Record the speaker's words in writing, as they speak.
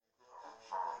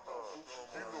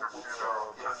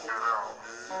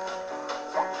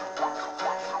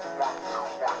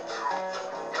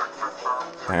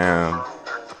Damn.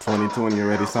 2020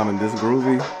 already sounding this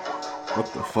groovy?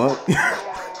 What the fuck?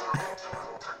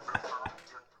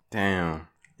 Damn.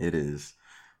 It is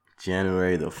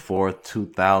January the 4th,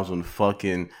 2000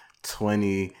 fucking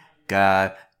 20.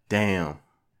 God damn.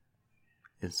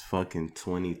 It's fucking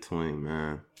 2020,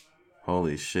 man.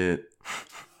 Holy shit.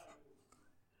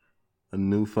 A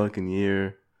new fucking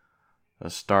year. A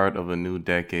start of a new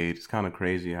decade. It's kind of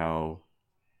crazy how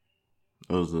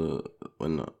it was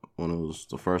when it was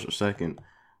the first or second.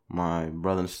 My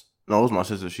brother, no, it was my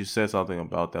sister. She said something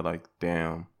about that, like,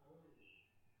 damn.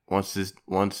 Once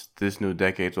this new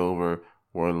decade's over,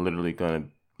 we're literally gonna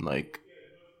like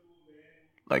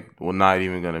we're not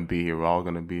even gonna be here. We're all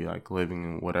gonna be like living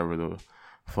in whatever the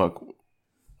fuck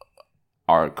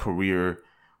our career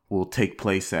will take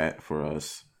place at for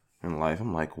us in life.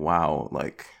 I'm like, wow,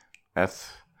 like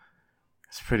it's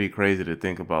pretty crazy to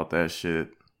think about that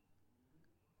shit.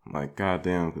 I'm like,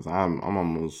 goddamn, because I'm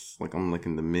almost like I'm like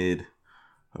in the mid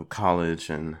of college,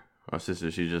 and my sister,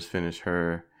 she just finished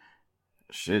her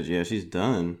shit. Yeah, she's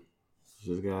done. She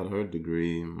just got her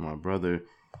degree. My brother,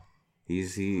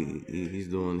 he's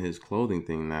doing his clothing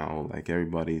thing now. Like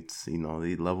everybody's, they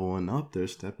leveling up, they're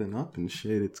stepping up and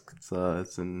shit.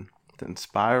 It's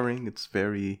inspiring. It's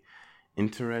very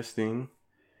interesting.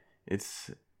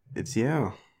 It's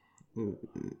yeah.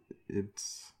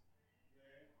 It's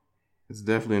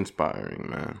definitely inspiring,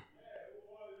 man.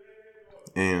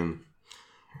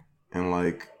 And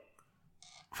like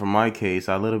for my case,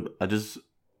 maybe I'm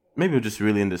just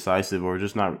really indecisive, or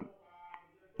just not.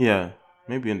 Yeah,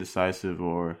 maybe indecisive,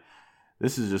 or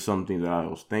this is just something that I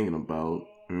was thinking about.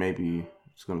 Maybe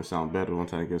it's gonna sound better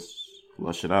once I guess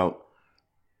flush it out.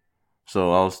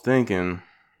 So I was thinking,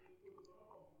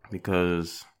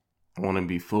 because I want to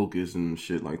be focused and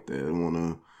shit like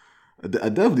that. I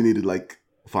definitely need to like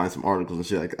find some articles and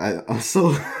shit. Like I'm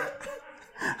so.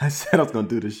 I said I was gonna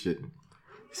do this shit.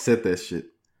 Said that shit.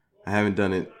 I haven't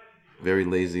done it. Very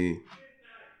lazy.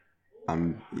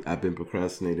 I've been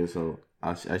procrastinating, so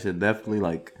I should definitely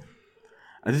like.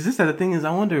 I just said the thing is,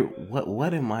 I wonder what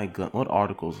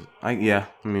articles. I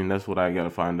mean that's what I gotta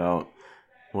find out.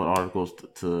 What articles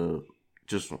to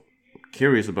just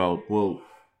curious about. Well,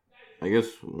 I guess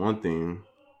one thing,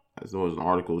 as there was an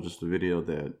article, just a video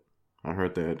that I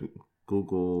heard that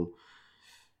Google,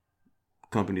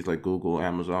 companies like Google,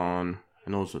 Amazon, I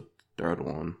know it's a third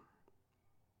one.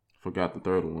 Forgot the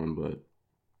third one, but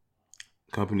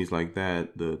companies like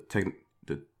that, the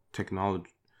technology,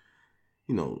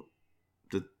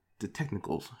 the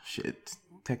technical shit,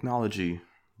 technology,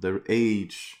 the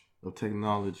age of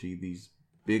technology, these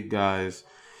big guys,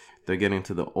 they're getting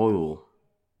into the oil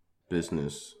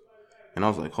business. And I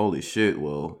was like, holy shit,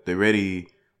 well, they already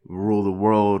rule the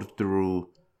world through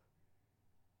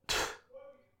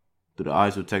the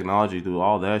eyes of technology, through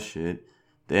all that shit.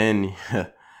 Then, and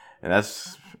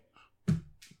that's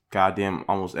goddamn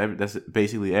that's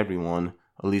basically everyone,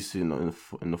 at least, in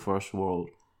the first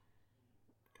world.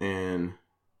 And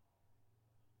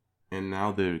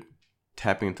now they're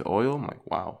tapping into oil. I'm like,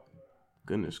 wow,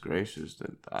 goodness gracious,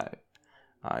 that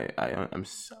I'm.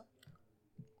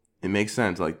 It makes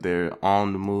sense. Like they're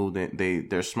on the move.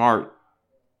 They're smart.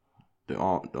 They're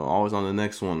always on the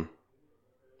next one.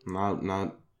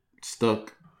 Not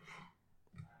stuck.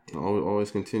 Always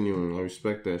continuing. I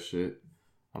respect that shit.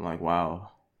 I'm like,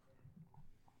 wow.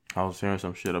 I was hearing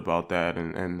some shit about that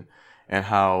and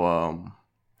how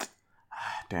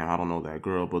damn, I don't know that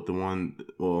girl, but the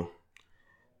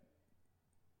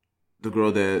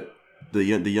girl that the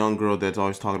young girl that's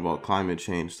always talking about climate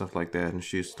change, stuff like that, and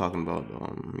she's talking about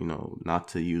not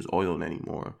to use oil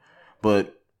anymore.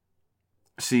 But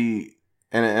see,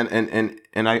 and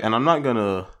I'm not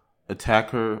gonna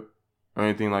attack her or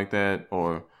anything like that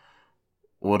or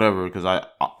whatever, because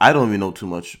I don't even know too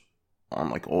much on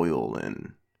like oil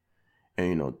and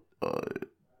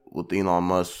with Elon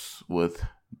Musk, with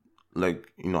like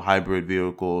hybrid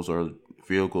vehicles or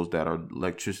vehicles that are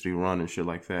electricity run and shit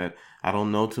like that. I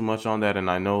don't know too much on that, and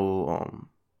I know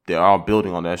they are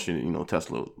building on that shit.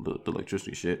 Tesla, the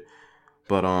electricity shit.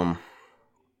 But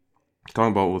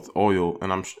talking about with oil,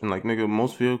 and like, nigga,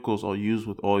 most vehicles are used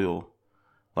with oil.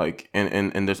 Like,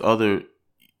 and there's other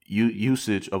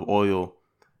usage of oil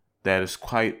that is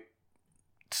quite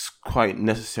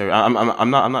necessary.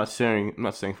 I'm not saying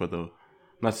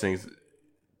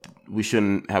we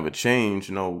shouldn't have a change.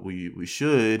 We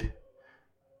should,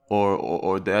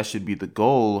 or that should be the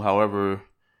goal. However,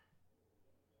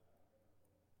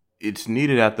 it's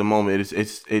needed at the moment.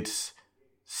 It's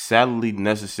sadly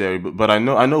necessary. But I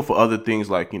know for other things,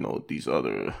 like these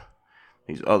other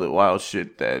wild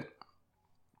shit that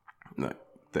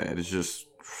is just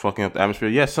fucking up the atmosphere.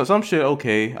 Yes, so some shit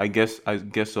okay. I guess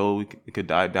so. It could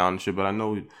die down and shit. But I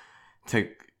know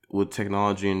with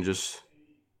technology and just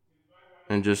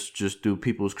do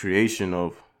people's creation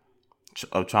of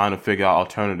trying to figure out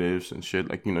alternatives and shit,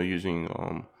 like, using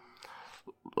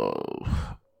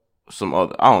some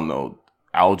other, I don't know,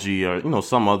 algae or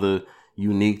some other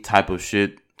unique type of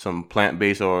shit, some plant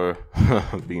based or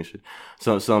vegan shit,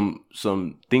 some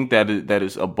thing that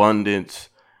is abundant,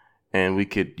 and we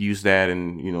could use that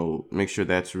and make sure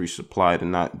that's resupplied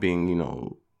and not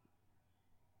being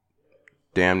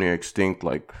damn near extinct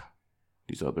like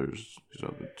these other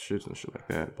shits and shit like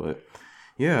that. But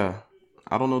yeah,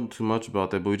 I don't know too much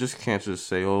about that, but we just can't just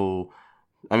say, oh,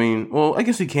 I mean, well, I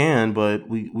guess we can, but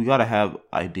we gotta have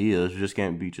ideas. We just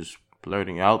can't be just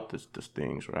blurting out this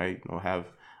things, right? Have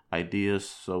ideas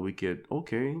so we could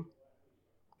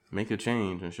make a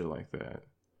change and shit like that.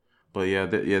 But yeah,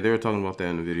 they were talking about that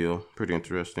in the video. Pretty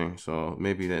interesting. So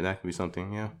maybe that could be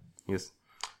something. Yeah, yes,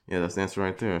 yeah, that's the answer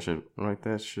right there. I should write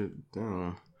that shit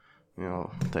down.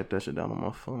 Type that shit down on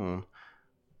my phone.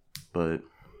 But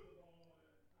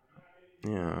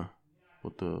yeah,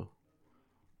 with the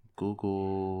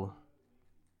Google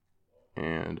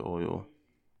and oil,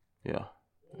 yeah,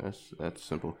 that's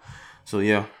simple. So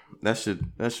yeah, that shit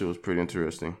was pretty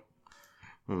interesting.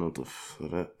 I don't know I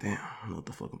don't know what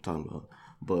the fuck I'm talking about,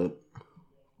 but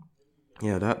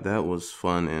yeah, that was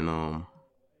fun,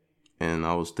 and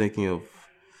I was thinking of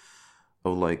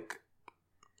like,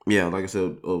 yeah, like I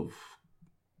said, of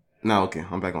now. Okay,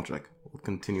 I'm back on track.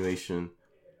 Continuation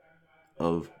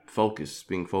of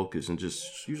being focused, and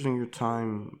just using your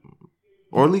time,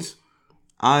 or at least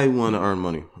I want to earn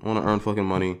money. I want to earn fucking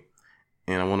money,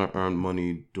 and I want to earn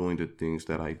money doing the things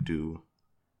that I do,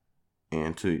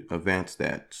 and to advance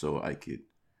that so I could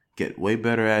get way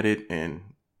better at it and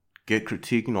get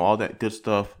critique, all that good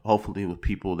stuff. Hopefully with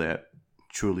people that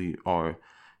truly are,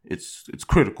 it's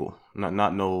critical, not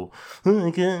no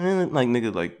like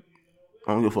nigga, like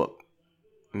I don't give a fuck.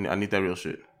 I need that real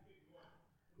shit.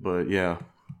 But yeah,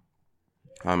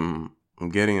 I'm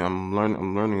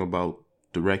learning about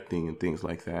directing and things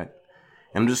like that.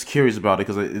 And I'm just curious about it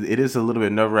because it is a little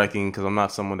bit nerve-wracking because I'm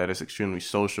not someone that is extremely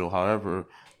social. However,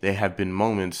 there have been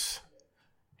moments,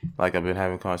 like I've been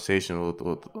having conversations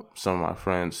with some of my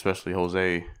friends, especially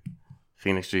Jose,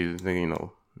 Phoenix G, this nigga,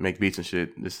 make beats and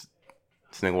shit. This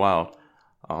nigga wild.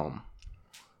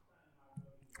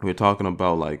 We were talking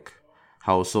about like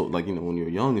how it's so, like, when you're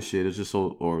young and shit, it's just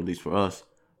so, or at least for us,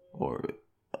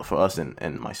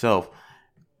 and myself,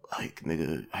 like,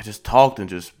 nigga, I just talked and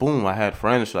just boom, I had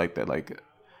friends like that, like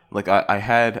I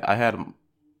had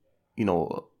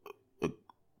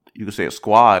you could say a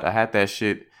squad. I had that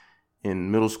shit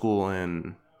in middle school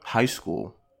and high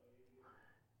school,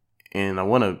 and I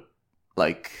want to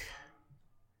like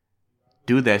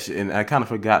do that shit, and I kind of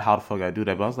forgot how the fuck I do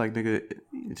that, but I was like, nigga,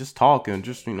 just talk and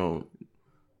just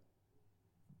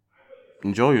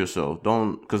enjoy yourself.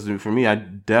 Don't, because for me, I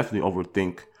definitely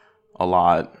overthink a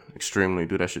lot, extremely,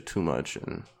 do that shit too much,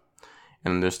 and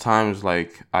there's times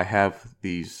like I have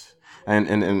these, and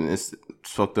it's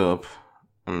fucked up.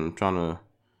 I'm trying to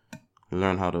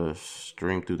learn how to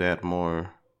stream through that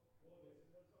more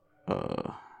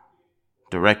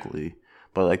directly,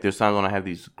 but like there's times when I have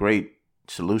these great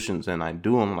solutions and I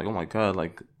do them, I'm like, oh my god,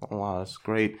 like, oh wow, that's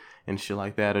great and shit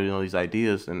like that, or these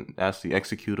ideas, and actually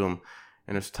execute them.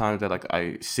 And there's times that like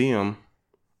I see them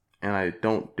and I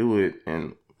don't do it,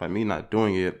 and by me not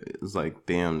doing it, it's like,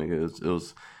 damn,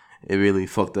 nigga, it really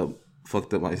fucked up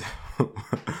my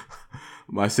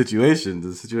my situation,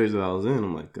 the situation that I was in.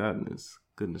 I'm like,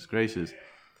 goodness gracious.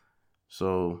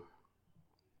 So,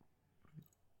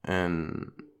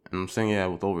 and I'm saying, yeah,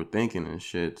 with overthinking and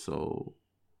shit. So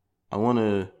I want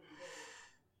to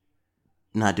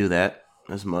not do that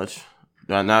as much.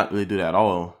 Not really do that at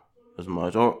all as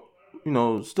much, or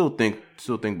still think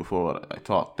before I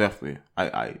talk. Definitely,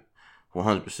 I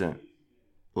 100%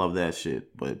 love that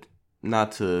shit, but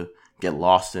not to get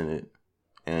lost in it.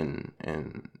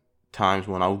 And times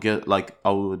when I would get like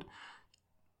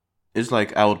it's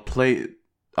like I would play it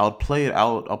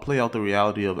out. I'll play out the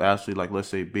reality of actually, like, let's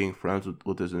say being friends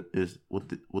with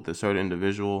a certain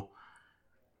individual,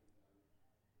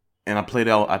 and I played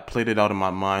it out in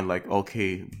my mind, like,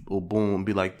 okay, well, boom,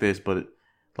 be like this, but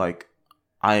like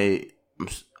I'm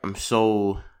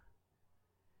so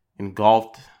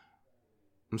engulfed.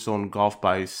 I'm so engulfed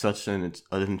by such an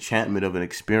enchantment of an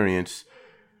experience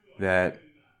that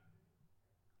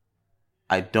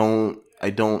I don't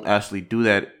actually do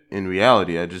that in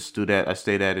reality. I just do that. I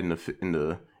stay that in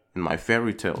my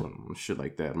fairy tale and shit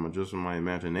like that. I'm just in my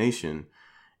imagination,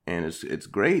 And it's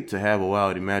great to have a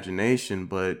wild imagination,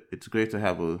 but it's great to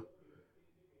have a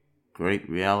great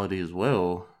reality as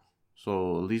well.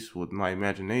 So at least with my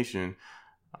imagination,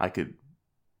 I could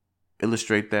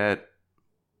illustrate that,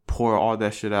 pour all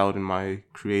that shit out in my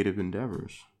creative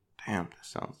endeavors. Damn, that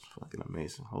sounds fucking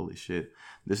amazing. Holy shit.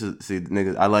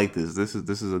 Niggas, I like this. This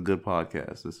is a good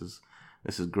podcast. This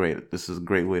is great. This is a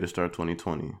great way to start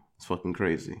 2020. It's fucking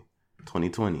crazy.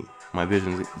 2020. My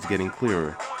vision is getting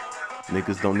clearer.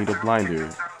 Niggas don't need a blinder.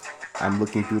 I'm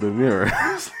looking through the mirror.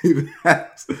 See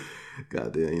that?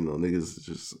 God damn, niggas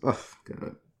just, oh,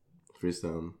 God.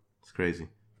 Freestyle. It's crazy.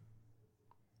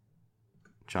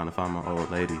 Trying to find my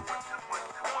old lady.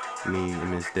 Me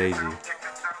and Miss Daisy.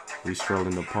 We strolled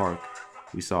in the park.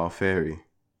 We saw a fairy.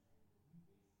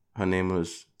 Her name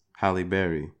was Halle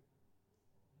Berry.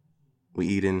 We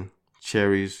eating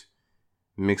cherries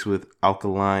mixed with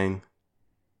alkaline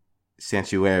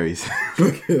sanctuaries.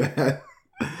 Look at that.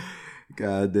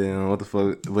 God damn, what the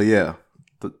fuck? But yeah.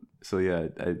 So yeah,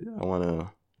 I want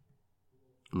to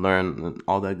learn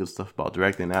all that good stuff about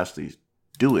directing and actually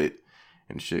do it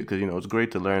and shit. Because, it's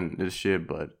great to learn this shit,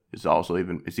 but it's also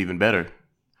even better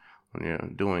when you're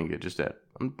doing it. Just that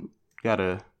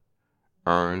gotta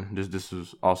earn. This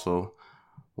is also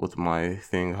with my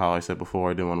thing, how I said before,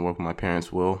 I didn't want to work with my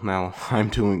parents' will. Now I'm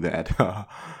doing that.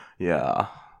 Yeah.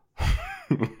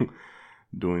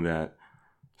 Doing that.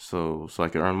 So I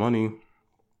can earn money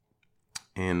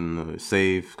and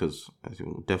save, because I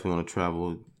definitely want to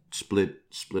travel,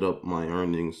 split up my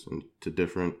earnings into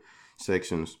different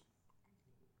sections,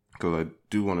 because I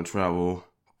do want to travel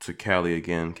to Cali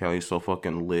again. Cali's so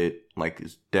fucking lit. Like,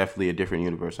 it's definitely a different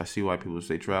universe. I see why people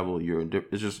say travel.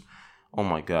 It's just, oh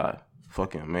my God,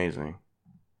 fucking amazing.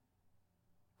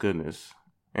 Goodness.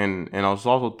 And I was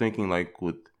also thinking, like,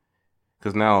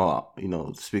 because now,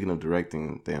 speaking of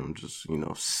directing, I'm just,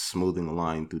 smoothing the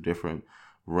line through different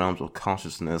realms of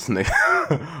consciousness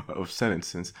of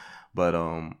sentences. But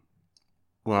and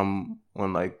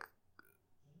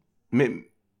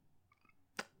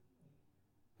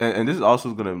this is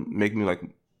also gonna make me like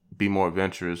be more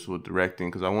adventurous with directing,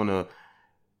 because I wanna.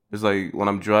 It's like when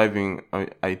I'm driving,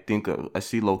 I think I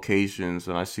see locations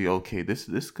and I see, okay,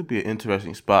 this could be an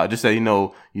interesting spot. Just that,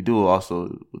 you do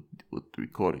also with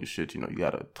recording shit, you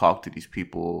gotta talk to these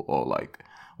people, or like,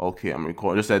 okay, I'm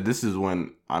recording. Just that this is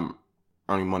when I'm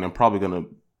earning money. I'm probably gonna,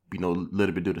 a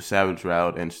little bit do the savage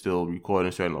route and still record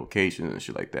in certain locations and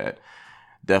shit like that.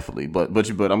 Definitely, but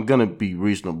I'm gonna be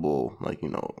reasonable. Like,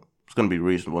 it's gonna be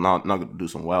reasonable. Not gonna do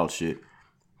some wild shit.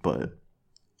 But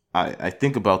I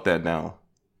think about that now.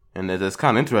 And that's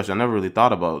kind of interesting. I never really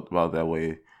thought about that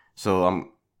way. So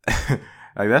I'm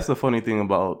like, that's the funny thing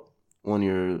about when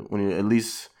you're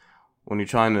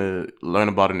trying to learn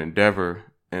about an endeavor,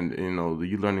 and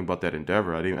you learning about that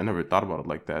endeavor. I never thought about it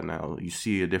like that. Now you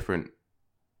see a different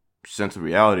sense of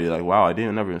reality. Like, wow, I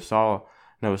never saw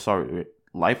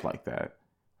life like that.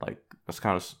 Like, that's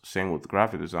kind of same with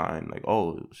graphic design. Like,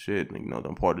 oh shit, the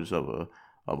importance of a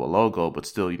logo, but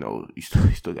still, you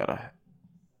still gotta.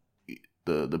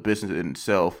 The business in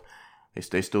itself,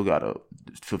 they still gotta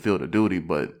fulfill the duty,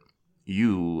 but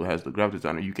you, as the graphic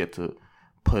designer, you get to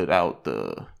put out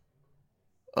a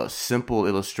simple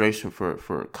illustration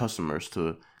for customers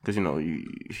to, because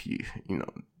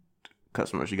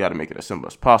customers, you got to make it as simple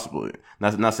as possible.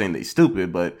 Not saying they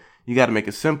stupid, but you got to make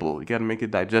it simple. You got to make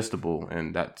it digestible,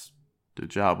 and that's the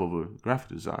job of a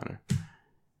graphic designer.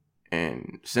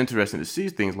 And it's interesting to see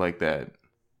things like that,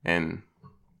 and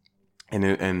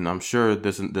I'm sure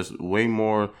there's way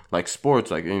more like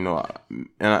sports, like, and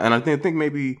I think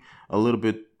maybe a little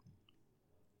bit.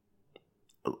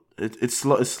 It's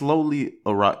slowly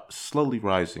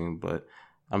rising, but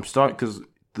I'm starting, because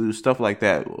through stuff like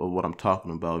that, what I'm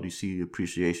talking about, you see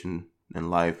appreciation in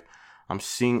life. I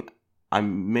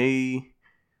may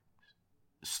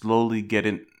slowly get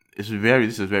in. This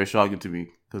is very shocking to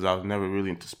me, because I was never really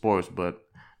into sports, but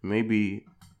maybe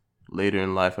later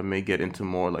in life, I may get into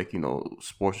more like,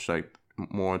 sports, like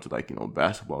more into like,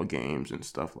 basketball games and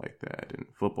stuff like that, and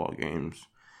football games.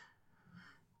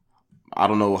 I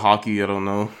don't know, hockey, I don't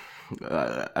know.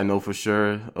 I know for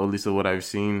sure, at least of what I've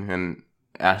seen and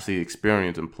actually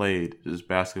experienced and played, is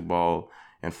basketball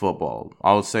and football.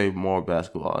 I would say more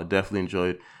basketball. I definitely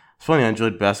enjoyed. It's funny, I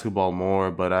enjoyed basketball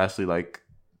more, but I actually like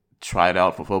tried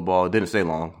out for football. It didn't stay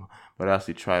long, but I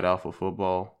actually tried out for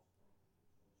football.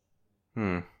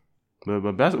 But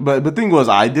the thing was,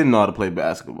 I didn't know how to play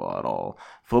basketball at all.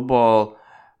 Football,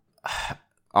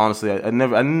 honestly,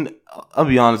 I'll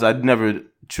be honest, I'd never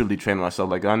truly trained myself.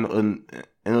 Like, and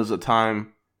it was a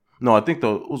time. No, I think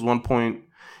though it was one point.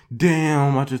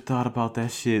 Damn, I just thought about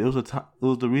that shit. It was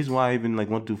the reason why I even like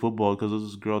went to football because it was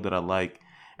this girl that I like,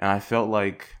 and I felt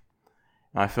like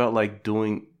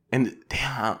doing and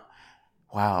damn,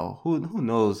 wow, who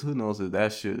knows if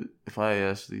that shit if I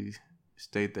actually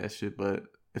state that shit, but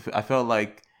if I felt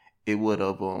like it would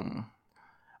have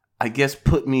I guess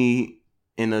put me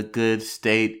in a good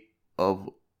state of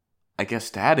I guess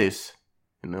status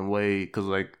in a way because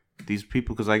like these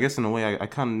people because I guess in a way I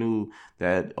kind of knew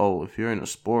that if you're in a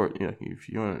sport if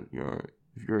you're in a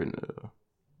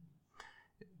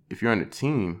if you're in a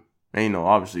team and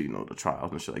obviously the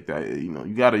trials and shit like that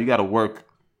you gotta work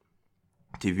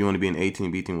to if you want to be an A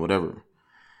team B team whatever.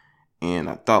 And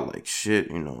I thought like shit,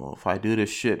 if I do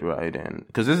this shit right, and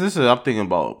because this is I'm thinking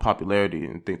about popularity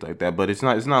and things like that, but it's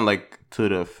not like to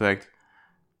the effect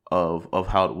of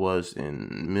how it was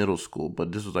in middle school.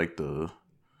 But this was like the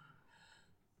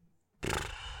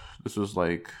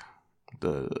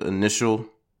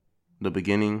the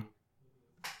beginning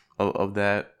of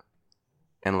that,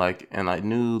 and I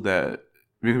knew that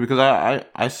because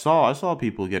I saw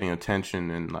people getting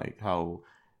attention and like how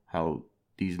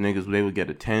these niggas they would get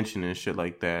attention and shit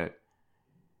like that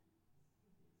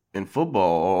in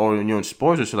football or in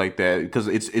sports or shit like that because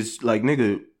it's like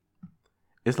nigga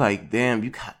it's like damn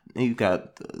you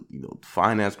got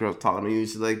finance girls talking to you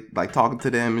she's like talking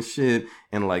to them and shit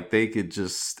and like they could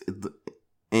just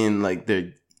and like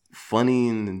they're funny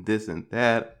and this and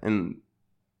that and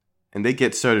they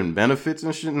get certain benefits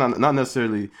and shit not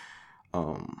necessarily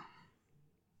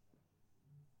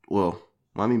well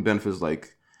I mean benefits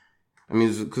like I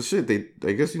mean, because shit,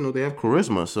 I guess, they have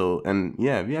charisma. So, and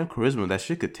yeah, if you have charisma, that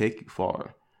shit could take you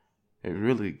far. It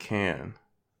really can.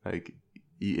 Like,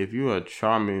 if you're a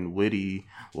charming, witty,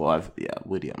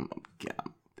 witty, yeah,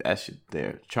 that shit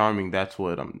there. Charming, that's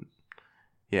what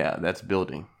that's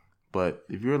building. But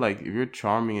if you're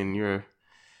charming and you're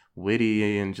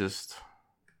witty and just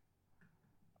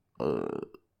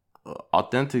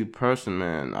authentic person,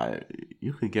 man,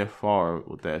 you could get far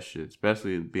with that shit,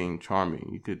 especially being charming.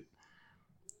 You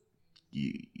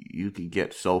could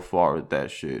get so far with that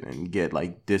shit and get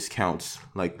like discounts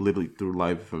like literally through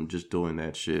life from just doing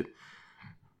that shit.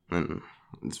 And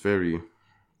it's very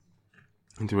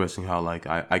interesting how like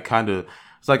I kind of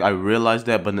it's like I realized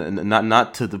that, but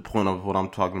not to the point of what I'm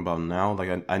talking about now.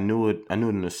 Like I knew it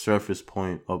in the surface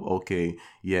point of okay,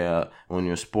 yeah, when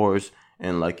you're sports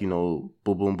and like boom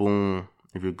boom boom,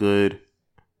 if you're good,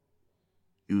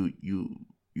 you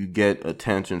get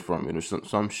attention from it or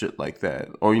some shit like that.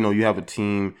 Or you have a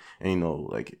team and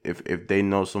like if they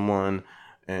know someone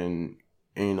and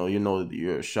that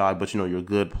you're shy but you're a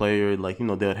good player, like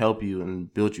they'll help you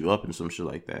and build you up and some shit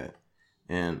like that.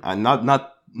 And I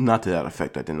not to that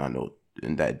effect, I did not know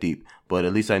in that deep, but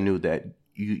at least I knew that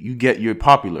you're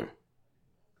popular.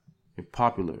 You're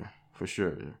popular for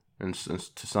sure. And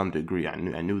to some degree, I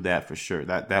knew that for sure.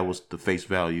 That was the face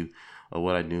value of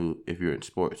what I knew if you're in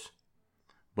sports.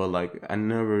 But like I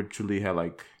never truly had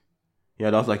like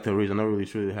that was like the reason I never really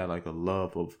truly had like a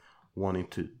love of wanting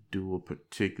to do a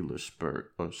particular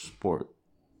sport or sport.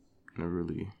 I never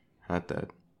really had that.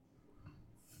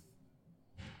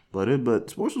 But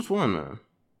sports was fun, man.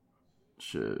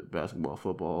 Shit, basketball,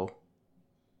 football,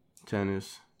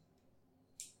 tennis.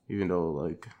 Even though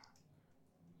like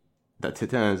that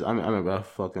tennis, I remember I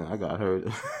got hurt.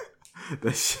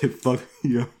 That shit fucked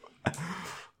me up.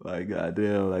 Like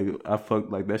goddamn, like I fucked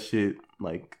like that shit.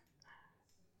 Like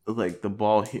the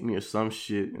ball hit me or some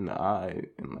shit in the eye,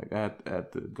 and like I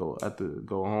had to go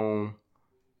home.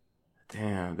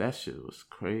 Damn, that shit was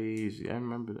crazy. I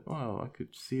remember that. Wow, I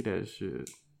could see that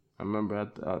shit. I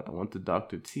remember I went to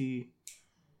Dr. T.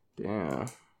 Damn. I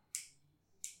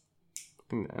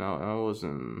think I was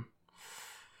in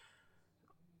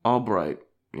Albright.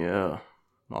 Yeah.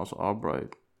 Also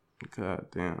Albright. God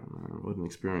damn, man. What an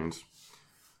experience.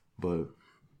 But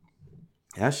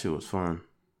that shit was fun,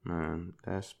 man.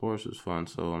 That sports was fun.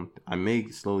 So I may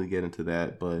slowly get into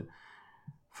that, but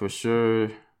for sure,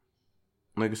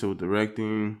 like I said, with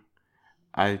directing,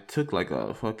 I took like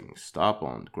a fucking stop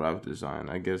on graphic design.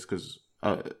 I guess because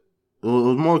it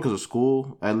was more because of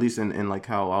school, at least in like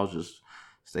how I was just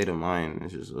state of mind.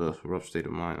 It's just a rough state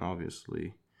of mind,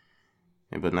 obviously.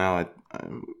 But now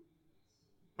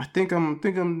I think I'm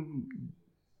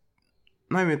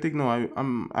not even think no.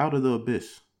 I'm out of the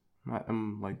abyss.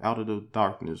 I'm like out of the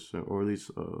darkness, or at least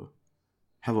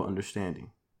have an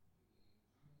understanding,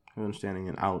 and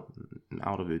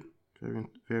out of it. Very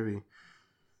very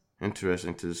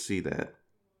interesting to see that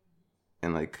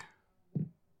and like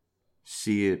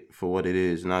see it for what it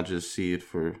is, not just see it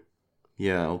for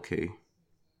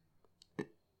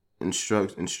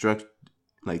instruct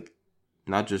like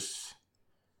not just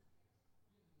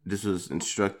this was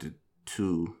instructed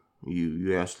to you.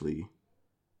 You actually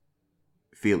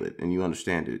feel it and you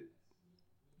understand it.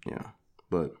 Yeah,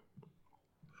 but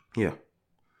yeah,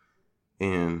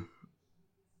 and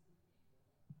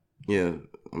yeah,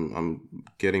 I'm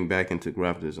getting back into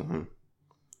graphic design.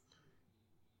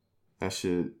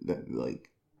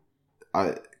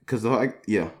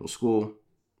 School,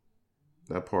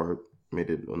 that part made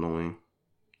it annoying,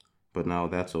 but now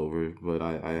that's over. But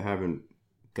I haven't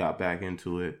got back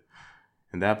into it,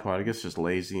 and that part I guess just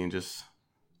lazy and just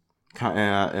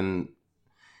kind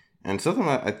and something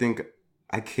I think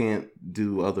I can't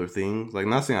do other things. Like,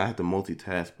 not saying I have to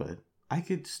multitask, but I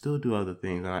could still do other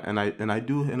things, and I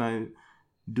do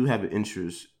have an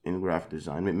interest in graphic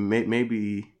design.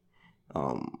 Maybe,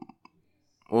 well,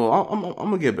 I'm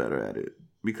gonna get better at it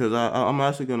because I'm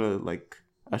actually gonna like.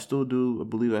 I still do. I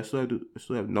believe I still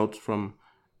have notes from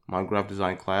my graphic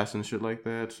design class and shit like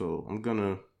that. So I'm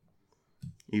gonna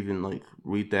even like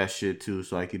read that shit too,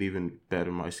 so I could even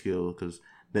better my skill. Because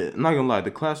I'm not gonna lie,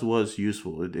 the class was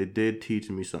useful. It did teach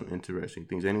me some interesting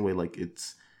things. Anyway, like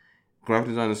it's graphic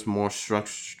design is more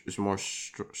structure. It's more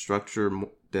structure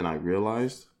than I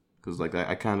realized. Because like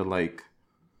I kind of like,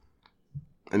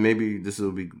 and maybe this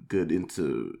will be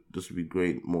this would be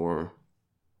great more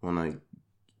when I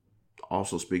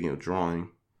also, speaking of drawing,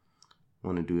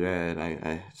 want to do that.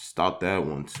 I stopped that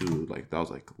one too. Like that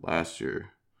was like last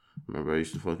year. Remember I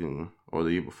used to or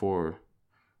the year before,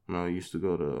 when I used to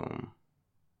go to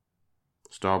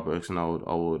Starbucks and I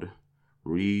would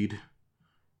read,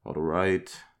 I would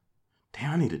write.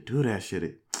 Damn, I need to do that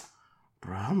shit.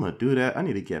 Bro, I'm gonna do that. I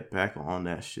need to get back on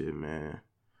that shit, man.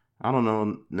 I don't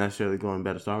know necessarily going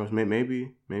back to Starbucks.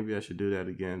 Maybe I should do that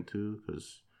again too,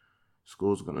 because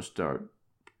school's gonna start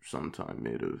sometime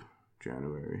mid of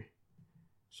January.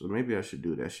 So maybe I should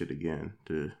do that shit again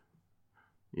to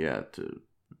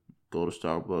go to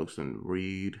Starbucks and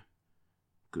read.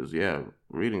 Because, yeah,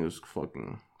 reading is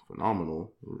fucking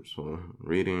phenomenal. So,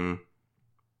 reading,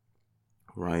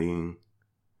 writing,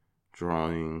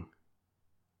 drawing,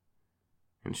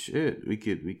 and shit. We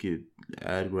could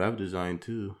add graphic design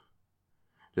too.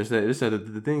 Just that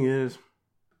the thing is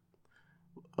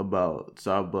about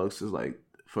Starbucks is like,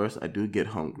 first, I do get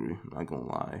hungry. I'm not gonna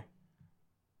lie.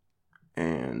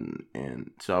 And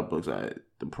Starbucks,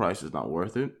 the price is not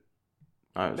worth it.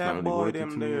 It's that not boy, really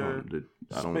them there,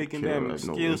 I don't speaking care. them I have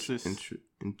no excuses.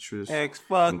 interest Ex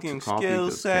fucking into coffee. I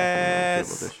don't care about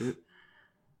that shit.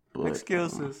 But,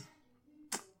 excuses.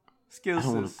 I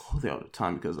don't want to go there all the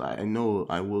time because I know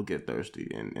I will get thirsty,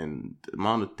 and the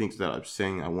amount of things that I'm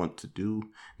saying I want to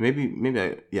do, maybe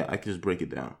I could just break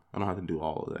it down. I don't have to do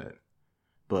all of that,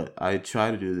 but I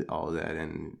try to do all of that,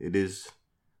 and it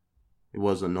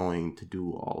was annoying to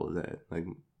do all of that, like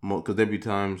because there'd be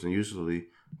times, and usually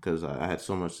because I had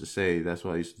so much to say, that's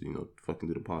why I used to fucking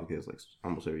do the podcast like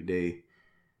almost every day.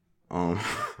 I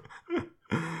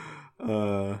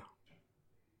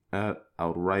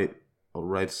would write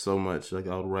so much. Like,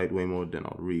 I would write way more than I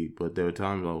would read. But there were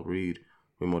times I would read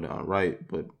way more than I would write.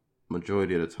 But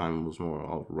majority of the time it was more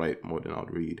I would write more than I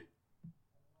would read.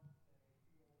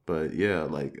 But yeah,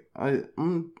 like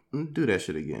I'm gonna do that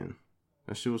shit again.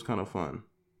 That shit was kind of fun.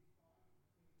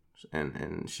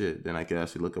 And shit. Then I could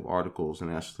actually look up articles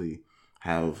and actually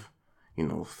have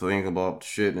think about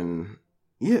shit and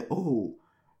yeah. Oh,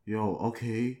 yo,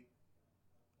 okay.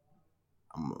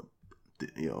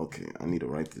 Okay, I need to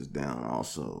write this down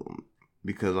also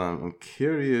because I'm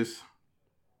curious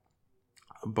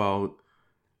about,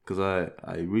 because I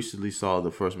recently saw the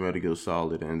first Metal Gear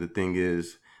Solid, and the thing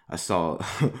is I saw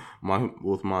my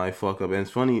fuck up, and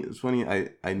it's funny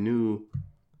I knew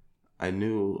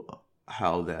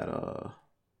how that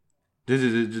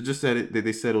just said it,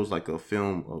 they said it was like a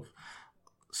film of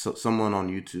someone on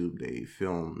YouTube.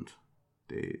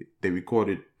 They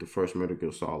recorded the first Metal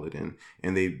Gear Solid, and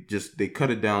they cut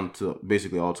it down to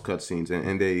basically all its cutscenes,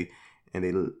 and they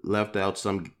left out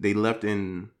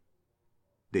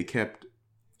they kept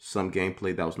some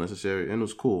gameplay that was necessary, and it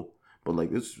was cool. But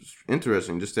like, it's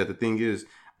interesting. Just that the thing is,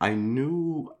 I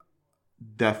knew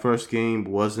that first game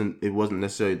wasn't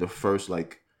necessarily the first,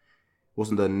 like,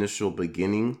 wasn't the initial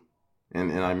beginning,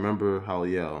 and I remember how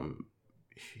Hideo,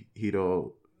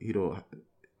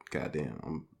 goddamn,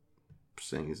 I'm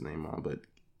saying his name wrong, but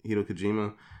Hideo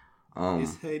Kojima.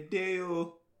 It's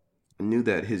Hideo. I knew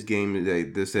that his game,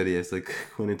 they said he has like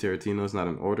Quentin Tarantino, is not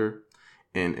in order,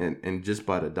 and just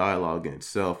by the dialogue in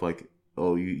itself, like,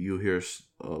 oh, you hear is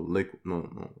it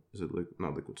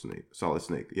not Liquid Snake, Solid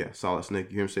Snake, yeah, Solid Snake.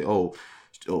 You hear him say, oh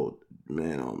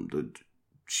man, the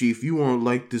Chief, you weren't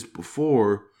like this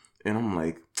before, and I'm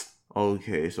like,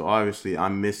 okay, so obviously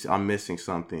I'm missing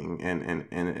something,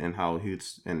 and how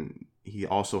he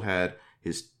also had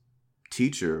his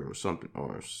teacher or something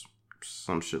or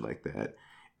some shit like that,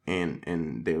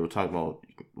 and they were talking about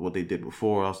what they did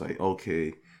before. I was like,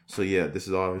 okay, so yeah, this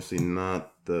is obviously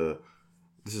not the.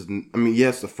 This is, I mean,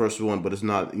 yes, the first one, but it's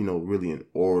not, really in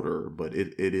order. But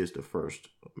it is the first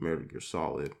Metal Gear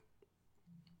Solid,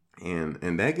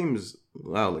 and that game is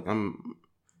wow. Like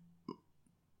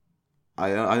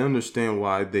I understand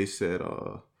why they said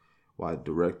why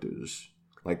directors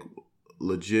like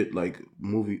legit like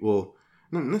movie. Well,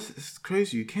 no, it's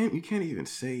crazy. You can't even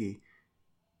say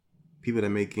people that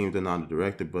make games are not a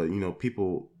director, but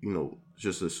people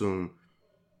just assume.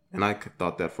 And I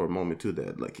thought that for a moment too,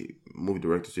 that like movie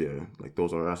directors, yeah, like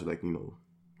those are actually like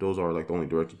those are like the only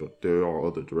directors, but there are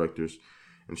other directors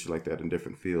and shit like that in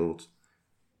different fields.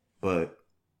 But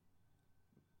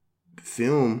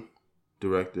film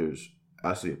directors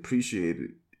actually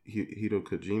appreciated Hideo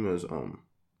Kojima's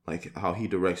like how he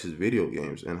directs his video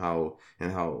games and how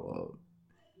Hideo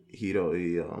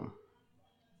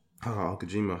how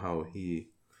Kojima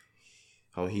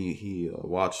he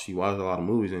watched a lot of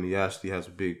movies, and he actually has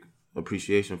a big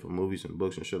appreciation for movies and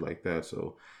books and shit like that.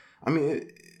 So, I mean,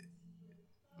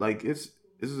 it's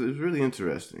really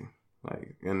interesting.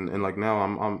 Like and like now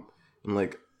I'm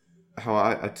like how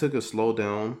I took a slow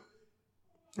down,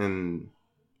 and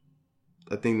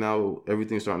I think now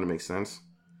everything's starting to make sense.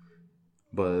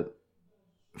 But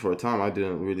for a time, I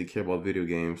didn't really care about video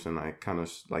games, and I kind of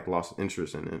like lost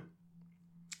interest in it.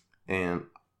 And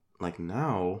like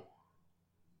now,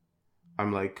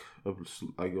 I'm like I'm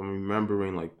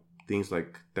remembering like things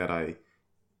like that I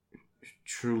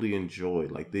truly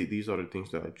enjoyed. Like these are the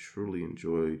things that I truly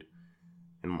enjoyed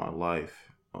in my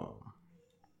life.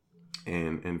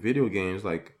 And video games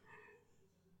like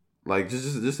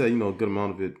just that a good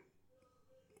amount of it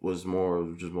was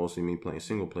more just mostly me playing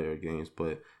single player games,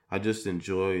 but I just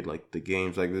enjoyed like the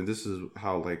games. Like this is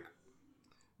how like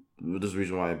this is the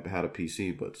reason why I had a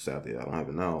PC, but sadly I don't have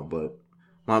it now. But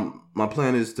my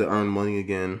plan is to earn money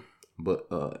again, but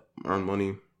earn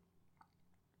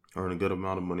a good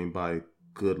amount of money, buy a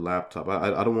good laptop.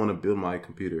 I don't want to build my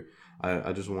computer.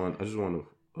 I just want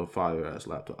a fire ass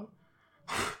laptop.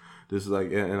 This is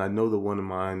like, and I know the one in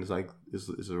mine is like is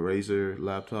a Razer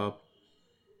laptop,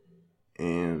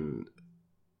 and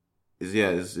is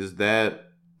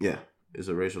that it's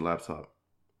a Razer laptop.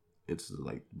 It's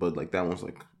like, but like that one's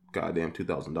like goddamn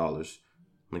 $2,000,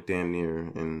 like damn near,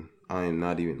 and I am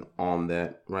not even on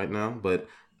that right now. But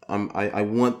I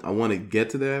want to get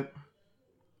to that.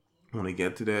 I want to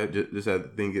get to that. Just that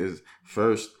the thing is,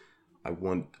 first I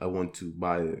want to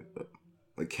buy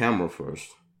a camera first.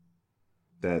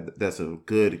 That's a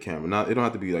good camera. Not it don't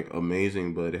have to be like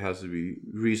amazing, but it has to be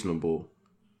reasonable.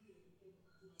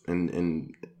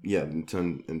 And yeah,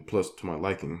 and plus to my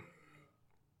liking.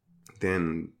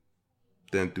 Then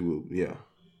through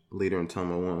later in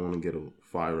time I want to get a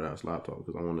fire ass laptop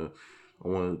because I want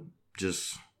to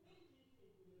just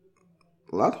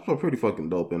laptops are pretty fucking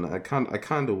dope, and I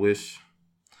kind of wish.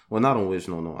 Well, not don't wish.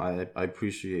 No. I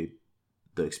appreciate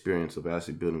the experience of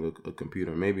actually building a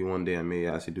computer. Maybe one day I may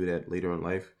actually do that later in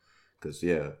life, because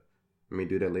I may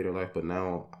do that later in life. But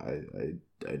now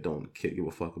I don't give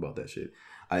a fuck about that shit.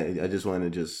 I just want to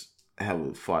just have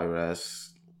a fire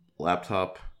ass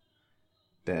laptop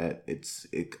that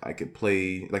I could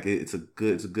play like it's a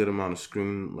good amount of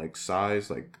screen like size.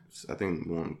 Like I think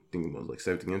one thing was like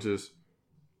 17 inches.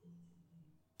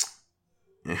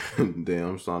 And damn,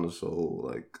 I'm sounding so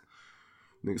like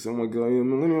nigga. So I'm like, I'm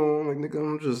millennial. Like nigga,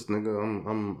 I'm just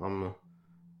nigga.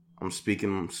 I'm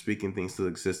speaking things to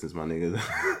existence, my nigga.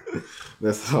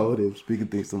 That's how it is. Speaking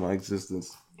things to my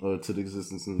existence or to the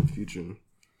existence in the future.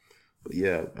 But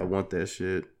yeah, I want that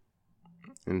shit,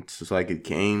 and so I could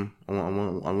game. I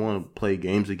want to play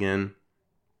games again.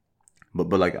 But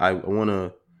like I want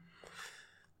to,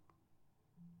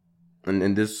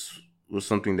 and this was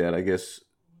something that I guess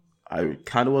I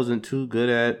kind of wasn't too good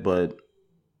at, but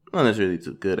not necessarily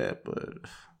too good at. But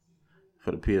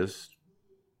for the PS,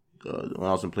 when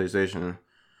I was in PlayStation,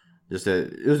 just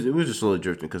that it was just slowly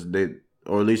drifting because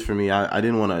or at least for me, I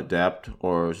didn't want to adapt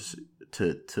or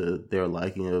to their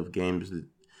liking of games that,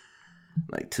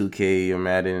 like 2K or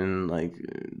Madden. Like,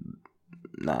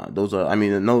 nah, those are. I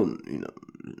mean, no,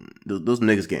 those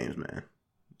niggas games, man.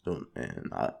 Those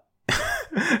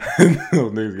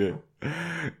niggas games.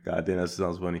 God damn, that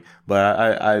sounds funny.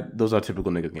 But I those are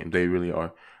typical nigga games. They really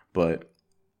are. But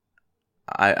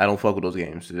I don't fuck with those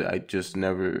games. I just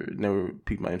never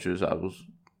piqued my interest. I was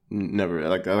never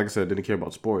like I said, I didn't care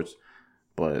about sports.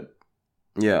 But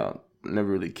yeah, never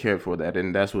really cared for that,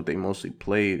 and that's what they mostly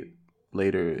played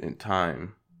later in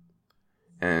time.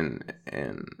 And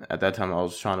at that time I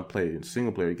was trying to play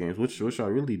single player games, which I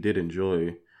really did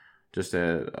enjoy. Just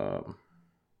that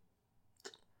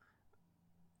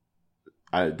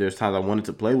there's times I wanted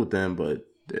to play with them, but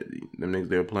them niggas,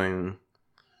 they were playing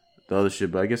the other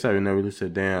shit. But I guess I never really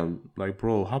said, damn, like,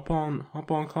 bro, hop on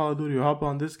Call of Duty or hop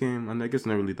on this game. And I guess I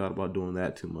never really thought about doing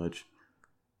that too much.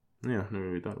 Yeah, never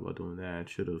really thought about doing that.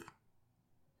 Should have.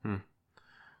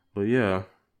 But yeah,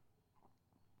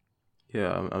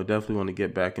 I definitely want to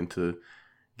get back into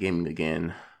gaming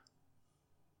again.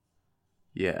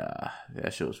 Yeah,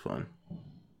 that shit was fun.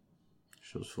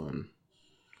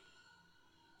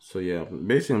 So yeah,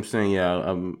 basically I'm saying,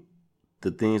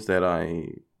 the things that I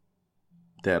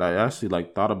actually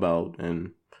like thought about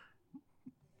and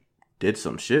did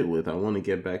some shit with, I want to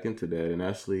get back into that and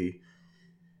actually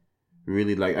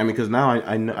really like. I mean, because now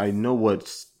I know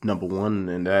what's number one,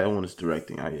 and that one is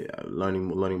directing. I learning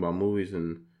about movies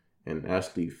and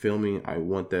actually filming. I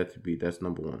want that's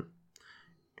number one,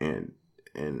 and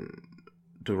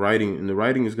the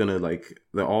writing is gonna, like,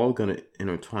 they're all gonna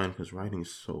intertwine because writing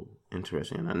is so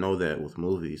interesting, and I know that with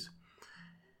movies.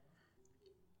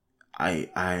 I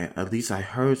at least I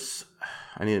heard.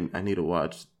 I need to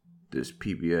watch this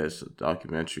PBS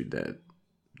documentary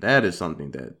that is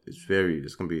something that is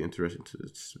it's gonna be interesting to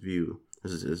view.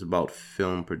 This is about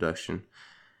film production,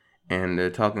 and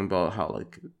they're talking about how,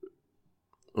 like,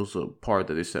 also a part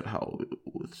that they said how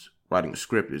with writing a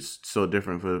script is so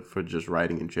different for just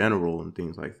writing in general and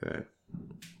things like that.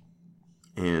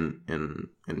 And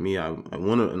me, I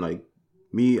want to, and like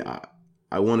me,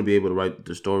 I want to be able to write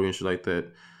the story and shit like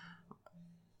that.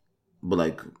 But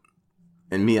like,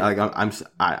 and me, like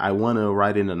I want to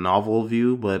write in a novel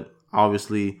view, but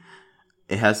obviously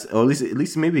it has, or at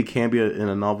least maybe it can be in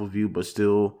a novel view, but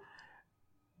still,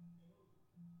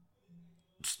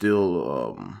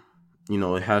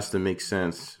 it has to make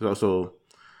sense. So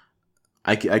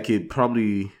I could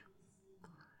probably,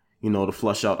 to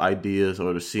flush out ideas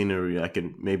or the scenery, I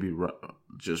could maybe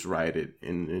just write it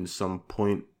in some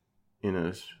point in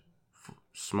a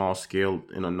small scale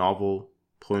in a novel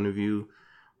point of view,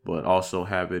 but also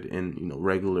have it in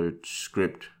regular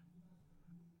script.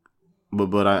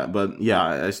 But I want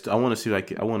to see,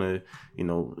 like, I want to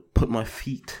dip my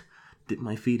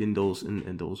feet in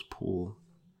those pool.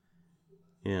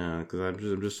 Yeah, because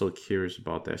I'm just so curious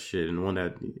about that shit. And one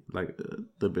that, like,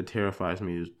 the bit terrifies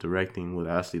me is directing, with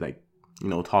actually, like,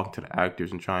 talking to the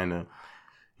actors and trying to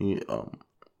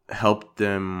help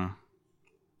them,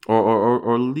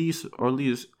 or at least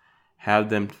have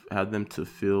them to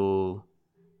feel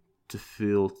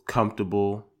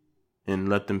comfortable, and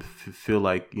let them feel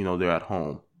like they're at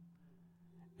home,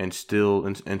 and still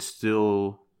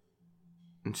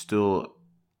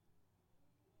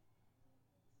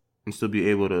be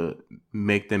able to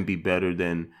make them be better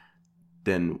than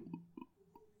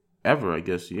ever, I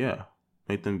guess. Yeah,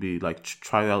 make them be, like,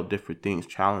 try out different things,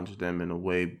 challenge them in a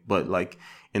way, but, like,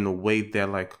 in a way that,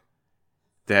 like,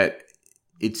 that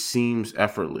it seems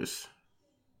effortless.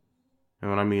 And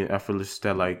what I mean effortless,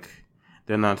 that, like,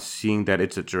 they're not seeing that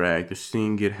it's a drag. They're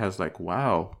seeing it as, like,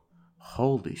 wow,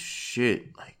 holy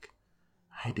shit, like,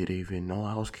 I didn't even know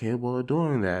I was capable of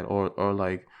doing that, or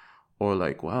like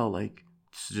wow, like,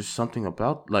 it's just something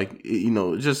about, like,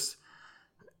 just,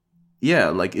 yeah,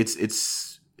 like,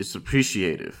 it's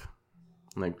appreciative,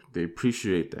 like, they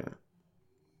appreciate that,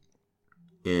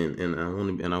 and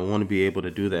I want to be able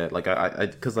to do that, like, I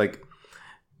because, like,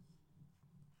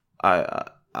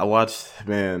 I watched,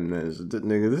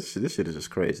 nigga, this shit is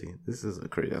just crazy. This is a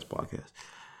crazy ass podcast,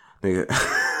 nigga.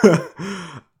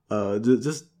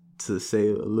 Just to say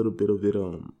a little bit of it,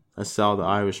 I saw The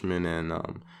Irishman and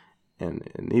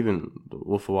even The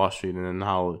Wolf of Wall Street, and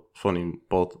how it's funny,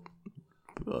 both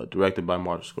directed by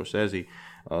Martin Scorsese.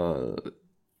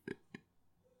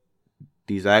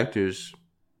 These actors,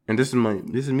 and this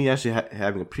is me actually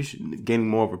having gaining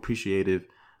more of appreciative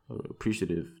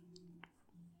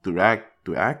through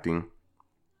acting,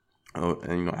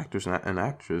 and actors and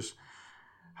actresses,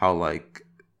 how, like,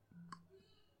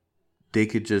 they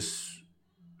could just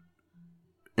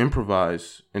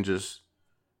improvise and just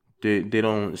they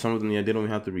don't, some of them, they don't even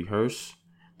have to rehearse.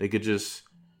 They could just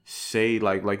say,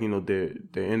 like they're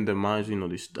in their minds,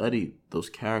 they study those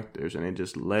characters and they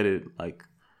just let it, like,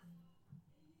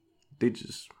 they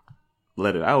just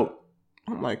let it out.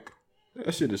 I'm like,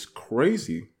 that shit is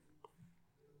crazy.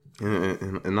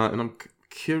 And I'm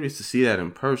curious to see that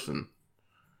in person.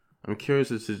 I'm curious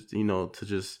to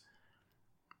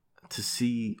to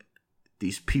see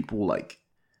these people, like,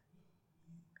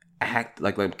 act,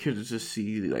 like, I'm curious to just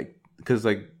see, like, because,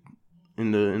 like,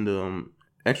 in the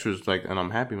extras, like, and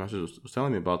I'm happy my sister was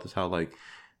telling me about this, how like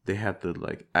they have to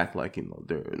like act like, you know,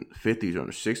 they're in 50s or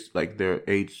 60s, like they're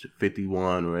age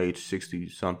 51 or age 60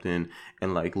 something,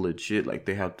 and like legit, like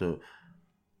they have to,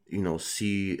 you know,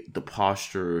 see the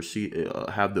posture, see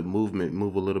have the movement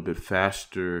move a little bit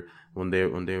faster when they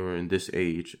were in this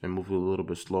age, and move a little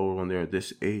bit slower when they're at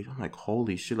this age. I'm like,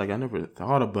 holy shit! Like I never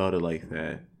thought about it like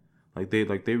that. Like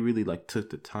they really like took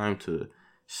the time to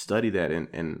study that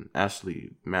and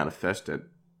actually manifest that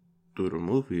through the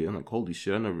movie. I'm like, holy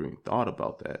shit! I never even thought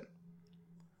about that.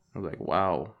 I was like,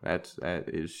 wow, that's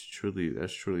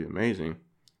truly amazing.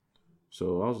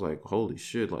 So I was like, holy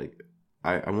shit! Like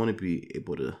I want to be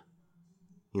able to,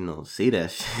 you know, see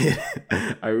that shit.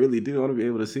 I really do want to be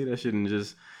able to see that shit and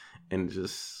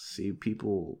just see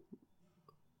people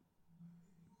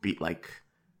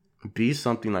be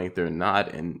something like they're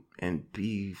not, and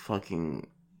be fucking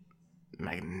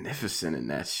magnificent in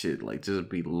that shit. Like just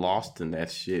be lost in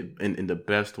that shit in the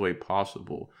best way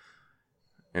possible.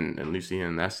 And at least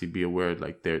and actually be aware,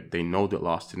 like they know they're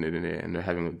lost in it, and they're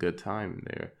having a good time in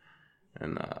there.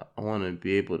 And I want to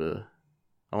be able to,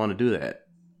 I want to do that,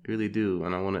 I really do.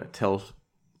 And I want to tell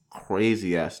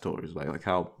crazy ass stories, like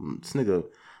how this nigga,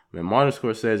 man, Martin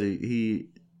Scorsese, he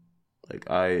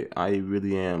like I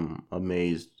really am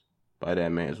amazed by that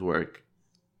man's work.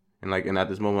 And like, and at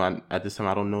this moment, at this time,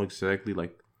 I don't know exactly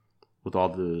like with all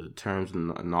the terms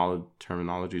and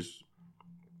terminologies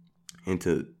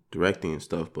into directing and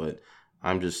stuff, but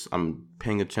I'm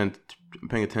paying attention,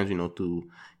 you know, through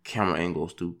camera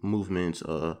angles, through movements,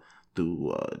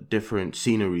 through different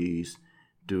sceneries,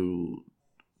 through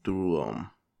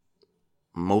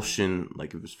motion,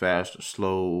 like if it's fast or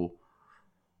slow,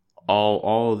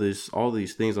 all these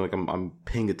things. Like I'm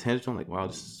paying attention. I'm like, wow,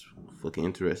 this is fucking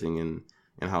interesting, and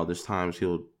how there's times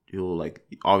he'll like,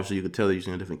 obviously you could tell that he's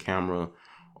using a different camera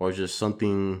or just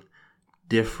something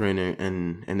different,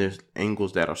 and there's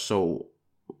angles that are so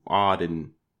odd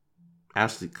and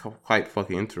actually quite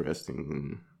fucking interesting,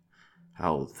 and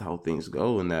how things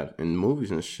go in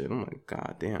movies and shit. I'm like,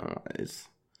 god damn, it's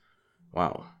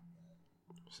wow.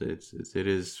 So it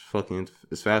is fucking,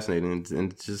 it's fascinating,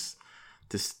 and just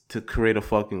to create a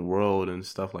fucking world and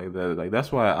stuff like that. Like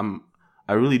that's why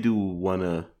I really do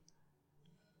wanna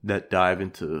dive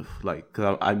into, like,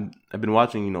 cause I've been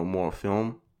watching, you know, more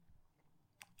film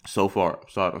so far.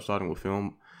 I'm starting with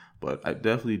film, but I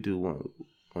definitely do want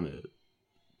to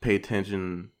pay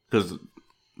attention, because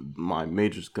my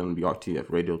major is gonna be RTF,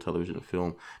 radio, television, and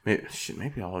film.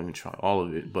 Maybe I'll even try all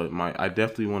of it. But I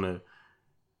definitely want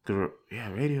to,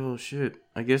 yeah, radio shit.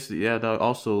 I guess, yeah. That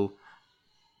also,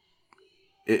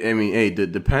 I mean, hey,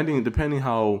 depending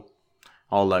how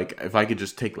like, if I could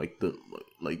just take like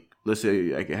let's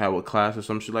say I could have a class or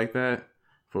some shit like that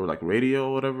for like radio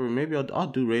or whatever, maybe I'll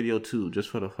do radio too, just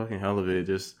for the fucking hell of it,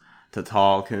 just to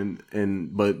talk and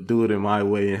but do it in my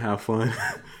way and have fun.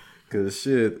 Cause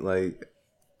shit, like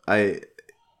I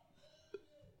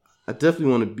definitely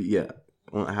want to be, yeah.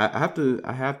 I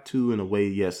have to in a way,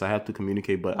 yes, I have to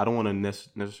communicate, but I don't want to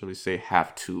necessarily say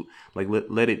have to. Like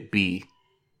let it be,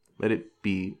 but it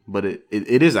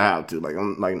is a have to. Like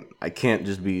I can't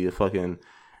just be a fucking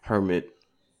hermit,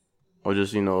 or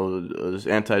just, you know, this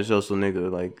antisocial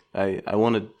nigga. Like I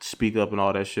want to speak up and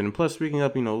all that shit. And plus, speaking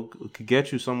up, you know, could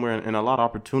get you somewhere, and a lot of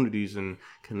opportunities and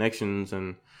connections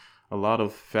and a lot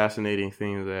of fascinating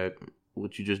things that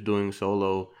what you just doing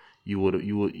solo, you're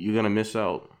gonna miss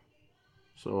out.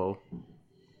 So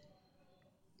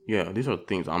yeah, these are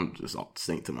things I'm just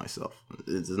saying to myself.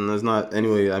 It's not,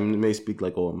 anyway. I may speak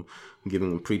like, oh, I'm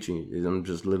giving and preaching. I'm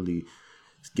just literally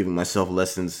giving myself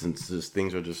lessons, since just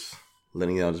things are just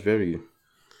letting it out. It's very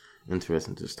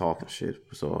interesting, just talking shit.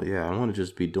 So yeah, I want to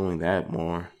just be doing that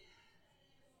more.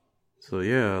 So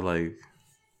yeah, like,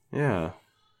 yeah,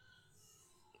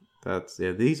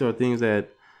 these are things that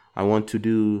I want to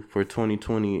do for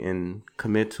 2020 and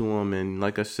commit to them. And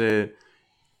like I said,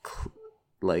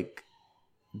 like,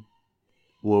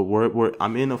 I'm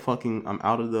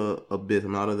out of the abyss,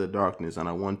 I'm out of the darkness, and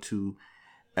I want to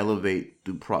elevate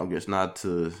through progress, not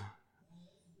to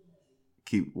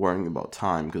keep worrying about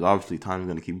time, because obviously time is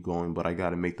going to keep going, but I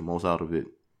got to make the most out of it.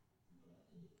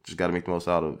 Just got to make the most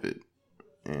out of it.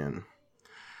 And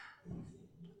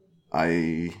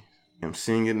I am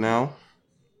seeing it now,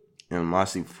 and I'm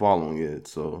actually following it.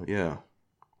 So yeah,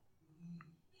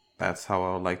 that's how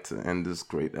I would like to end this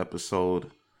great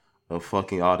episode of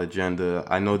fucking Odd Agenda.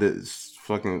 I know that it's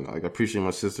fucking, like, I appreciate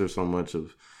my sister so much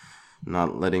of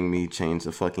not letting me change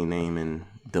the fucking name and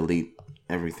delete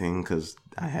everything, because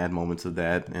I had moments of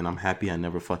that, and I'm happy I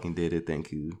never fucking did it.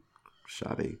 Thank you,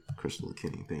 Sade, Crystal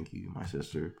Kenny, thank you, my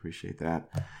sister, appreciate that.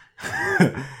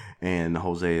 And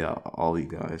Jose, all you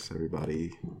guys,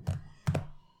 everybody.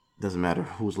 Doesn't matter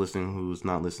who's listening, who's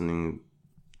not listening.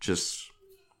 Just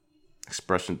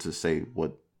expression to say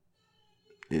what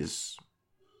is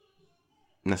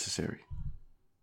necessary.